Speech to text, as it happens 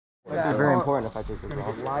It'd be very important if I take this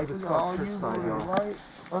off. Live as fuck church side, yo.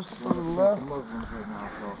 Us to the left.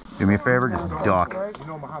 Do me a favor, just duck. You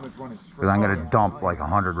know Muhammad's running straight. Because I'm going to dump like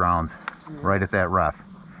 100 rounds right at that ref.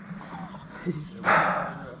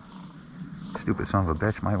 Stupid son of a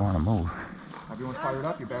bitch might want to move. Everyone fired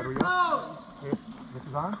up, your battery up? Hey, this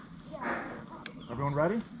is on? Yeah. Everyone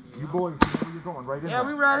ready? You boys, you know where you're going, right in there. Yeah,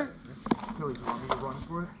 we ready. Achilles, you want me to run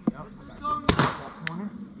for it? Yep. That corner?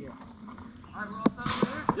 Yeah.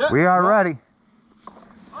 We are ready.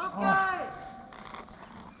 Okay.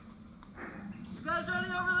 You guys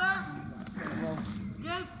ready over there?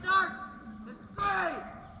 Game starts in 3,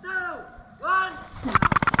 2, 1.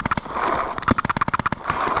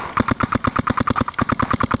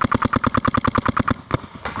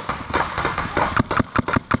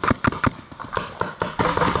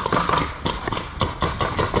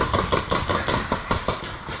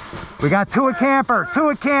 We got two a camper,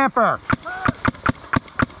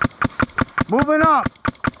 Moving up.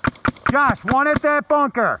 Josh, one at that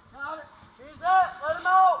bunker. He's it. Let him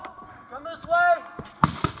out. Come this way.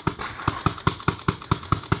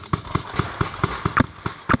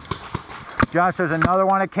 Josh, there's another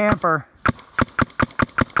one at camper.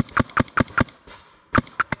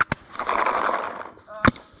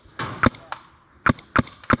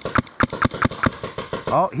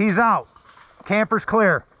 Oh, he's out. Camper's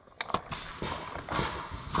clear.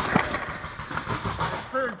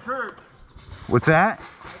 Third church. What's that?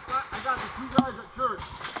 I got the two guys at church.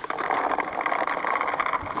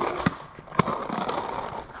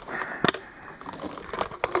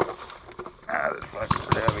 Ah, this fucker's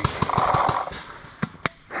heavy.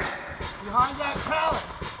 Behind that pallet.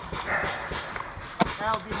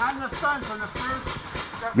 Now, behind the fence on the first.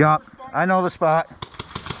 Yup, I know the spot.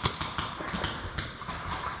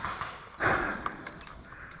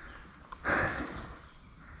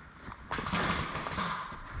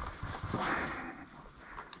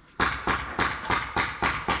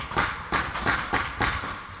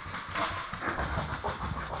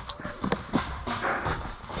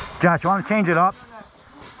 Josh, you want to change it up?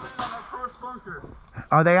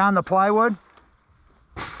 Are they on the plywood?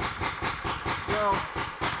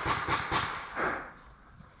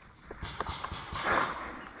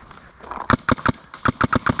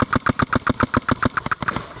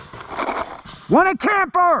 One a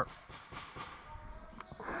camper!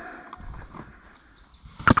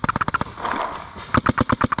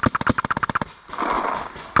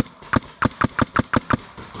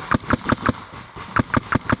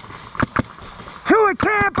 Two a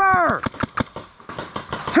camper!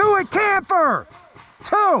 Two a camper!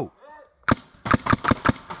 Two!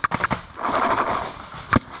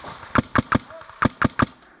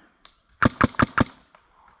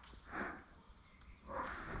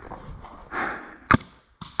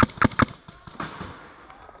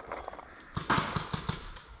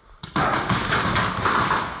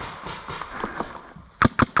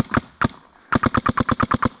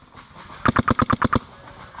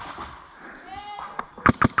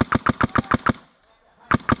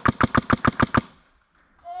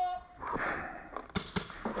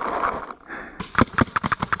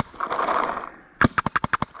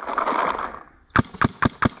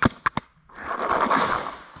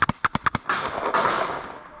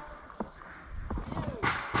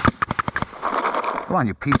 Come on,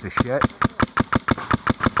 you piece of shit.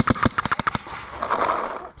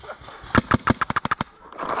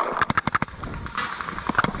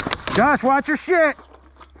 Josh, watch your shit.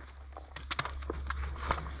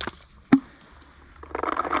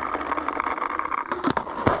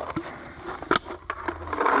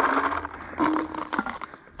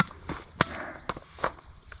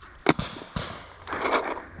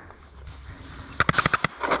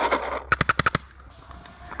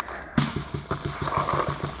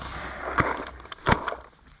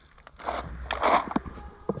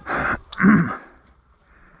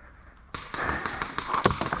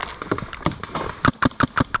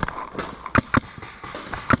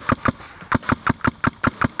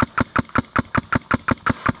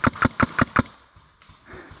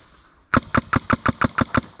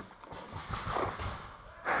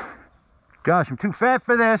 Gosh, I'm too fat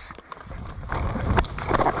for this.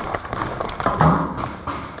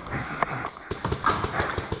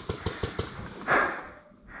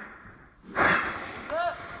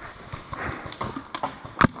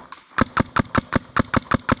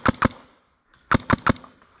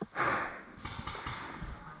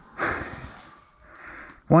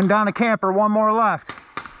 One down a camper, one more left.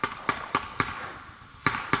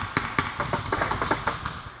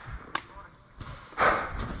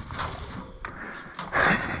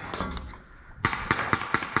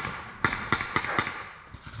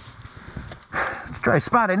 Try to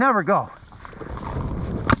spot it, never go.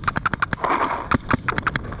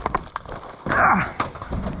 Ah.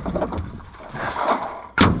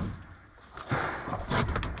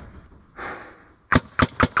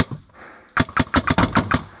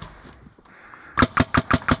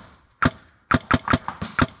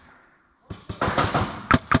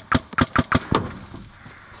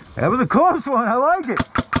 That was a close one, I like it.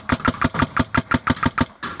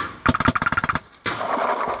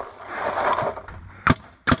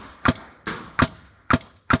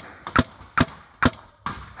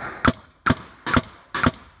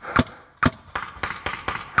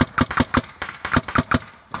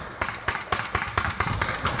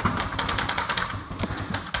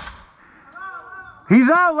 He's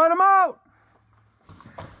out, let him out!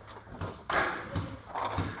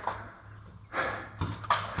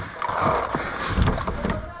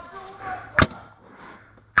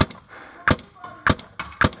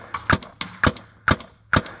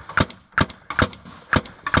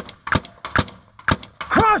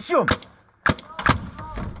 Crush him!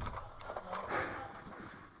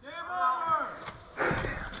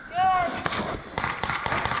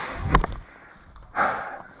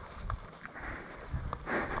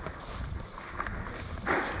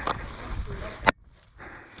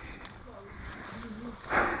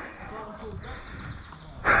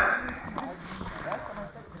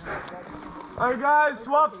 Alright guys,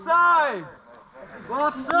 swap sides!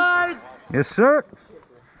 Swap sides! Yes, sir.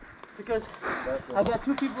 Because I got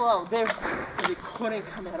two people out there and they couldn't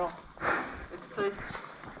come at all. It's placed.